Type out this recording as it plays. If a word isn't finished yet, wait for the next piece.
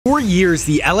years,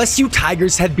 the LSU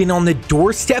Tigers had been on the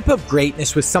doorstep of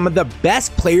greatness with some of the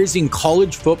best players in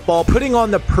college football putting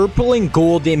on the purple and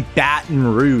gold in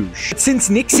Baton Rouge. But since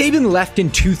Nick Saban left in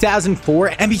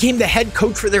 2004 and became the head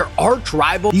coach for their arch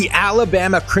rival, the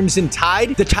Alabama Crimson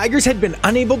Tide, the Tigers had been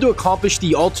unable to accomplish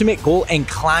the ultimate goal and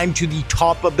climb to the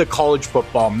top of the college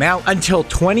football mount until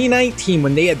 2019,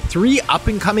 when they had three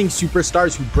up-and-coming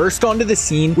superstars who burst onto the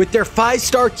scene with their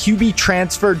five-star QB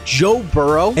transfer Joe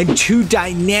Burrow and two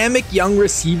dynamic young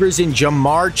receivers in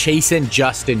Jamar Chase and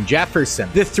Justin Jefferson.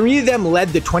 The three of them led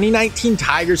the 2019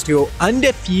 Tigers to go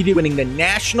undefeated, winning the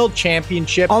national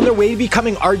championship on their way to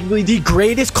becoming arguably the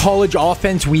greatest college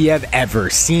offense we have ever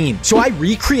seen. So I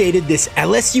recreated this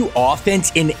LSU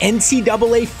offense in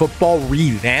NCAA football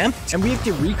revamped, and we have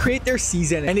to recreate their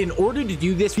season. And in order to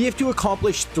do this, we have to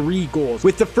accomplish three goals,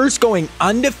 with the first going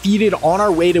undefeated on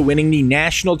our way to winning the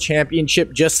national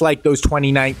championship, just like those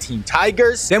 2019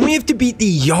 Tigers. Then we have to beat the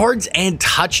yards and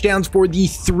touchdowns for the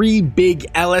three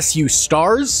big LSU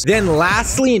stars. Then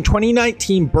lastly, in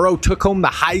 2019, Burrow took home the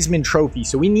Heisman Trophy,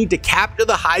 so we need to capture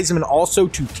the Heisman also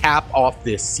to cap off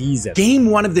this season. Game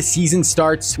one of the season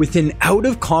starts with an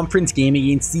out-of-conference game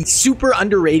against the super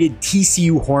underrated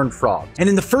TCU Horned Frogs. And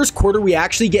in the first quarter, we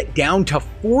actually get down to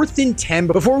 4th and 10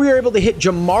 before we were able to hit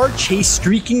Jamar Chase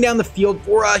streaking down the field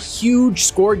for a huge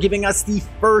score, giving us the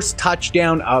first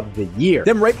touchdown of the year.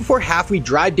 Then right before half, we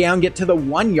drive down, get to the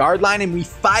 1-yard line, and we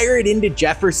fire it into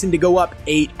Jefferson to go up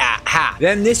 8 at half.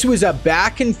 Then this was a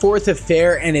back and forth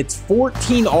affair, and it's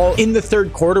 14-all in the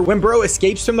third quarter when Burrow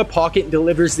escapes from the pocket and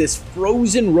delivers this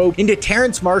frozen rope into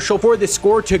Terrence Marshall for the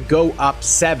score to go up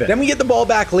 7. Then we get the ball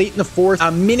back late in the fourth,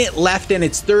 a minute left, and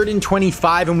it's 3rd and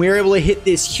 25, and we were able to hit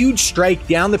this huge strike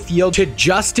down the field to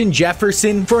Justin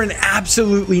Jefferson for an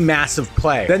absolutely massive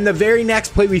play. Then the very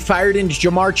next play, we fired into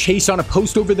Jamar Chase on a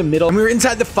post over the middle, and we were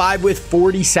inside the 5 with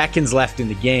 40 seconds left in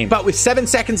the game. But with 7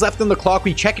 seconds left on the clock,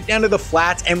 we check it down to the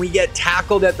flats, and we get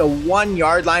tackled at the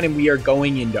 1-yard line, and we are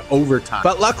going into overtime.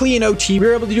 But luckily in OT, we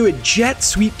were able to do a jet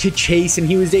sweep to Chase, and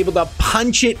he was able to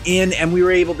punch it in, and we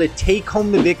were able to take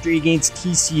home the victory against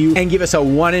TCU and give us a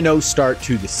 1-0 start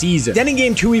to the season. Then in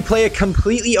game 2, we play a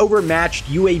completely overmatched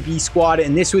UAB squad,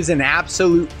 and this was an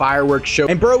absolute fireworks show,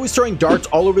 and Burrow was throwing darts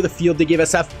all over the field to give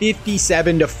us a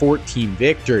 57-14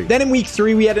 victory. Then in week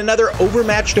 3, we had another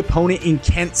overmatched opponent in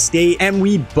Kent State, and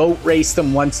we boat raced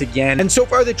them once again. And so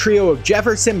far, the trio of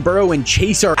Jefferson, Burrow, and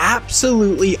Chase are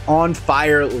absolutely on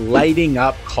fire, lighting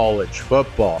up college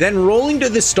football. Then rolling to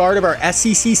the start of our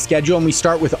SEC schedule, and we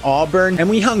start with Auburn, and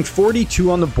we hung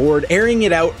 42 on the board, airing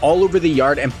it out all over the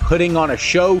yard and putting on a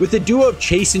show with the duo of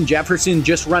Chase and Jefferson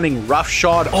just running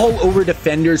roughshod all over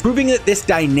defenders, proving that this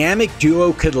dynamic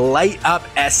duo could light up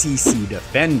SEC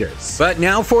defenders. But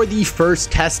now for the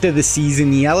first test of the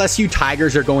season, the LSU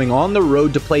Tigers are going on the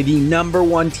road to play the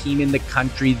 #1 team in the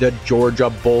country, the Georgia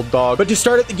Bulldogs. But to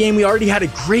start at the game, we already had a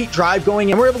great drive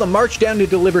going, and we're able to march down to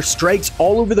deliver strikes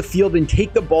all over the field and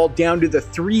take the ball down to the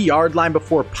 3-yard line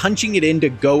before punching it in to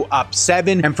go up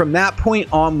 7. And from that point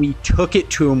on, we took it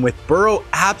to him, with Burrow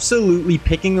absolutely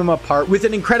picking them apart with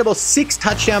an incredible 6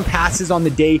 touchdown passes on the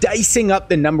day, dicing up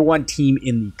the #1 team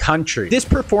in the country. This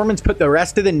performance put the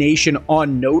rest of the nation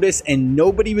on notice, and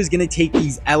nobody was going to take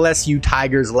these LSU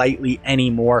Tigers lightly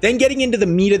anymore. Then getting into the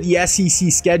meat of the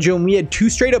SEC schedule, and we had 2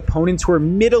 straight opponents who were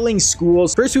middling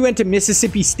schools. First, we went to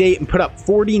Mississippi State and put up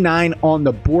 49 on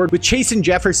the board, with Chase and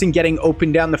Jefferson getting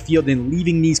open down the field and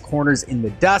leaving these corners in the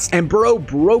dust. And Burrow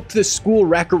broke the school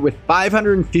record with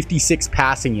 556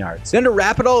 passing yards. Then to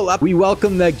wrap it all up, we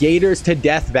welcome the Gators to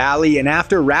Death Valley, and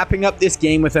after wrapping up this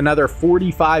game with another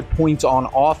 45 points on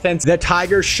offense, the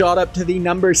Tigers shot up to the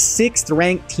 #6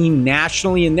 ranked team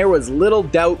nationally, and there was little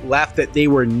doubt left that they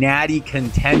were natty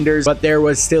contenders, but there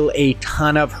was still a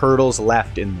ton of hurdles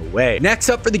left in the way. Next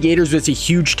up for the Gators was a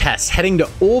huge test, heading to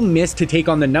Ole Miss to take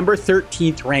on the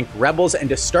 #13th ranked Rebels. And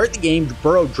to start the game,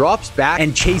 Burrow drops back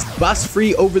and Chase busts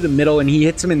free over the middle, and he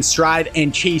hits him in stride,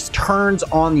 and Chase turns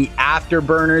on the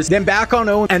afterburners. Then back on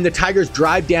Owen, and the Tigers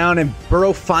drive down, and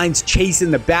Burrow finds Chase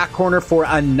in the back corner for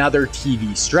another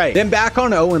TV strike. Then back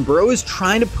on Owen, Burrow is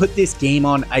trying to put this game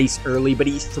on ice early, but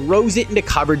he throws it into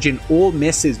coverage, and Ole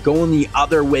Miss is going the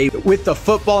other way with the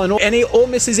football, and Ole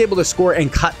Miss is able to score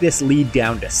and cut this lead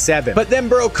down to 7. But then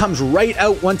Burrow comes right out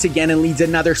out once again and leads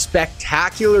another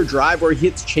spectacular drive where he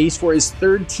hits Chase for his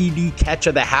third TD catch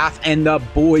of the half, and the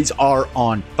boys are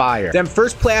on fire. Then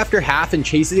first play after half, and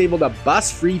Chase is able to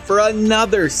bust free for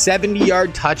another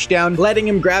 70-yard touchdown, letting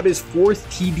him grab his fourth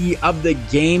TD of the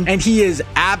game, and he is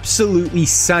absolutely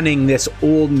sunning this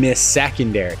Ole Miss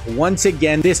secondary. Once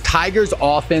again, this Tigers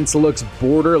offense looks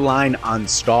borderline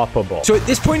unstoppable. So at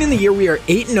this point in the year, we are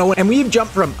 8-0, and we have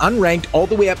jumped from unranked all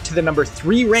the way up to the number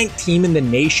 3 ranked team in the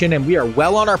nation, and we are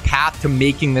well on our path to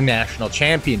making the national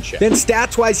championship. Then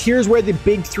stats-wise, here's where the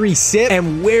big 3 sit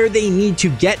and where they need to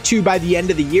get to by the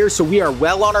end of the year, so we are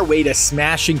well on our way to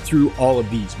smashing through all of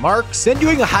these marks. Then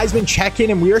doing a Heisman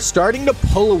check-in, and we are starting to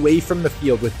pull away from the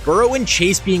field, with Burrow and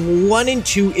Chase being 1 and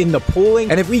 2 in the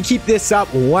polling, and if we keep this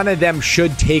up, one of them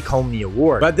should take home the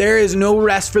award. But there is no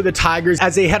rest for the Tigers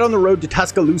as they head on the road to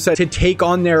Tuscaloosa to take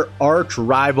on their arch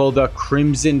rival, the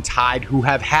Crimson Tide, who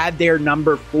have had their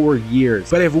number for years.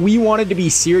 But if we wanted to be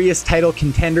serious title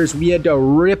contenders, we had to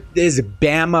rip this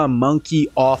Bama monkey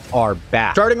off our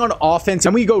back. Starting on offense,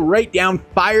 and we go right down,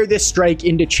 fire this strike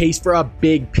into Chase for a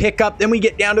big pickup. Then we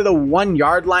get down to the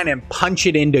 1-yard line and punch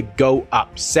it in to go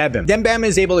up 7. Then Bama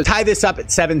is able to tie this up at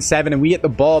 7-7, and we get the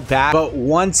ball back. But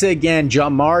once again,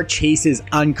 Jamar Chase is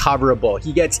uncoverable.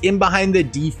 He gets in behind the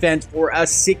defense for a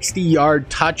 60-yard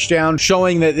touchdown,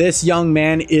 showing that this young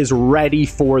man is ready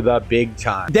for the big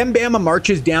time. Then Bama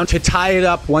marches down to tie it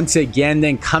up once again,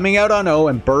 then coming out on O,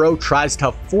 and Burrow tries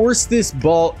to force this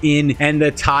ball in, and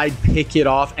the Tide pick it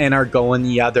off and are going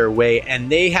the other way, and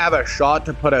they have a shot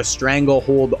to put a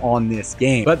stranglehold on this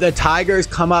game. But the Tigers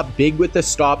come up big with the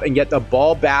stop and get the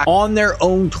ball back on their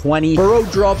own 20. Burrow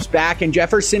drops back, and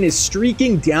Jefferson is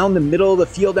streaking down the middle of the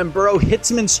field, and Burrow hits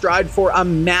him in stride for a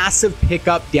massive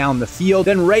pickup down the field.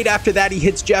 Then right after that, he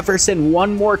hits Jefferson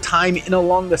one more time in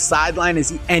along the sideline,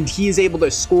 and he is able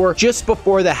to score just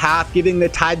before the half, giving the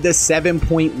Tide the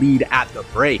 7-point lead at the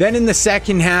break. Then in the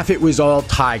second half, it was all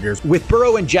Tigers, with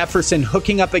Burrow and Jefferson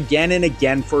hooking up again and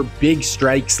again for big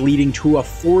strikes, leading to a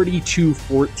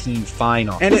 42-14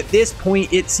 final. And at this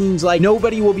point, it seems like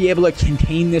nobody will be able to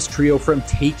contain this trio from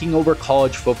taking over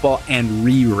college football and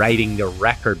rewriting the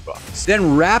record books.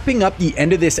 Then wrapping up the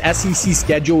end of this SEC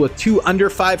schedule with 2 under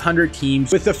 500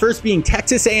 teams, with the first being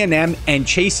Texas A&M, and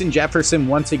Chase and Jefferson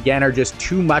once again are just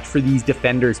too much for these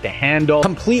defenders to handle,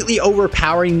 completely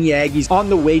overpowering the Aggies on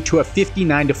the way to a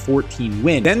 59-14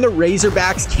 win. Then the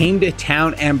Razorbacks came to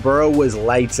town, and Burrow was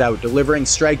lights out, delivering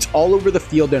strikes all over the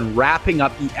field and wrapping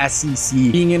up the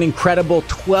SEC, being an incredible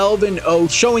 12-0,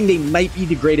 showing they might be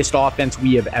the greatest offense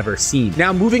we have ever seen.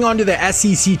 Now moving on to the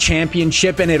SEC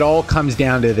championship, and it all comes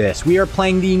down to this. We are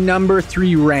playing the number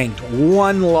 3 ranked,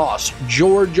 1-loss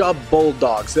Georgia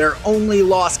Bulldogs, their only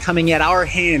loss coming at our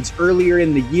hands earlier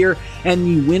in the year, and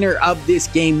the winner of this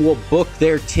game will book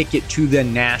their ticket to the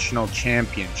national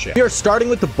championship. We are starting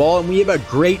with the ball, and we have a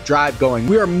great drive going.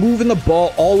 We are moving the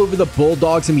ball all over the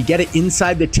Bulldogs, and we get it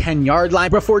inside the 10-yard line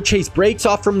before Chase breaks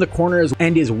off from the corner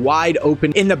and is wide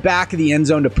open in the back of the end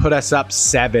zone to put us up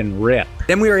 7-rip.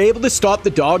 Then we are able to stop the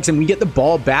Dogs, and we get the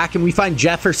ball back, and we find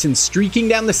Jefferson streaking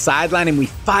down the sideline, and we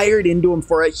fired into him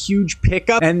for a huge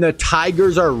pickup, and the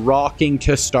Tigers are rocking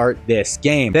to start this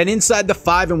game. Then inside the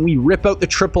 5, and we rip out the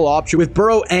triple option with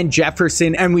Burrow and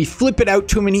Jefferson, and we flip it out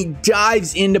to him, and he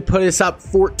dives in to put us up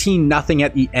 14-0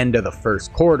 at the end of the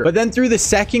first quarter. But then through the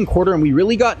second quarter, and we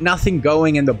really got nothing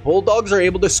going, and the Bulldogs are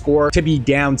able to score to be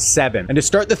down 7. And to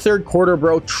start the third quarter,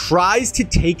 Burrow tries to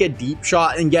take a deep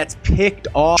shot and gets picked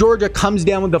off. Georgia comes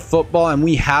down with the football, and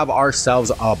we have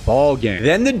ourselves a ball game.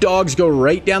 Then the Dogs go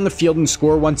right down the field and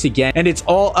score once again, and it's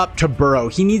all up to Burrow.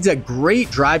 He needs a great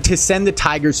drive to send the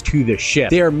Tigers to the ship.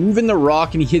 They are moving the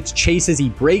rock, and he hits Chase as he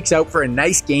breaks out for a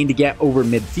nice gain to get over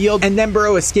midfield, and then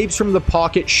Burrow escapes from the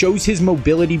pocket, shows his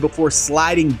mobility before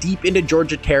sliding deep into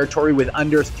Georgia territory with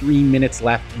under 3 minutes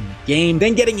left in the game.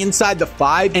 Then getting inside the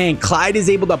 5, and Clyde is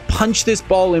able to punch this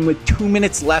ball in with 2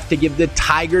 minutes left to give the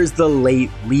Tigers the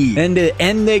late lead. And to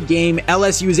end the game,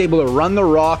 LSU is able to run the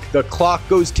rock, the clock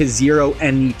goes to 0,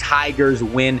 and the Tigers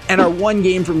win and are 1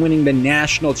 game from winning the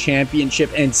national championship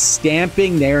and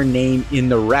stamping their name in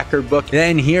the record book.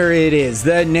 Then here it is,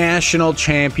 the national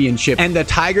championship, and the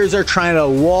Tigers are trying to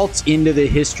waltz into the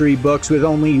history books with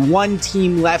only 1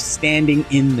 team left standing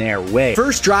in their way.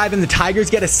 First drive, and the Tigers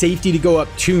get a safety to go up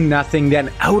 2-0,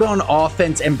 then out on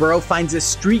offense, and Burrow finds a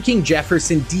streaking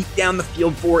Jefferson deep down the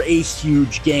field for a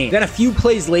huge gain. Then a few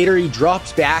plays later, he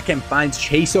drops back and finds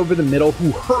Chase over the middle,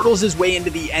 who hurdles his way into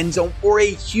the end zone for a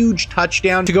huge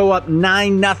touchdown to go up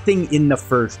 9-0 in the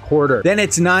first quarter. Then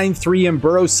it's 9-3 and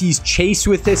Burrow sees Chase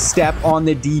with his step on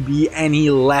the DB and he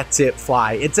lets it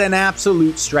fly. It's an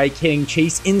absolute strike, hitting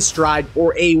Chase in stride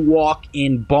for a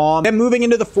walk-in bomb. Then moving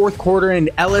into the fourth quarter, and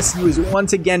LSU is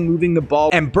once again moving the ball,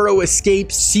 and Burrow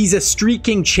escapes, sees a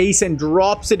streaking Chase and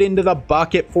drops it into the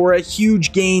bucket for a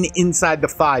huge gain inside the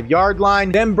 5-yard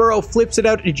line. Then Burrow flips it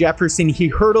out to Jefferson. He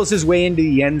hurdles his way into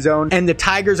the end zone, and the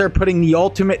Tigers are putting the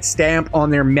ultimate stamp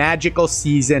on their magical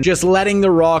season, just letting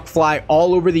the rock fly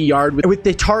all over the yard, with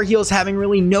the Tar Heels having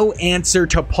really no answer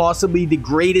to possibly the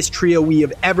greatest trio we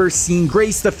have ever seen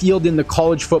grace the field in the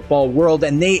college football world.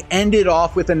 And they ended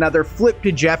off with another flip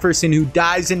to Jefferson, who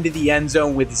dives into the end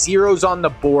zone with zeros on the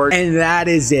board, and that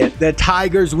is it. The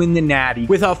Tigers win the Natty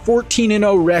with a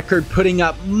 14-0 record, putting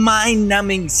up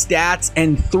mind-numbing stats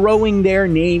and throwing their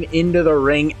name into the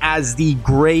ring as the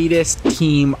greatest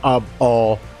team of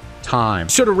all time.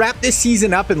 So to wrap this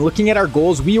season up and looking at our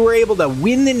goals, we were able to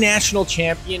win the national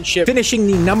championship, finishing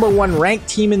the #1 ranked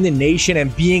team in the nation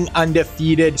and being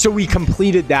undefeated. So we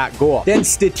completed that goal. Then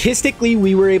statistically,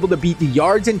 we were able to beat the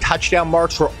yards and touchdown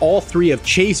marks for all three of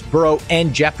Chase, Burrow,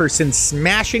 and Jefferson,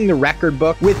 smashing the record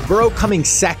book, with Burrow coming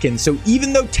second. So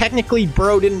even though technically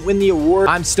Burrow didn't win the award,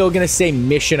 I'm still going to say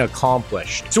mission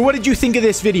accomplished. So what did you think of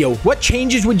this video? What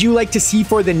changes would you like to see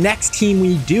for the next team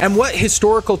we do? And what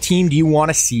historical team do you want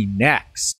to see next?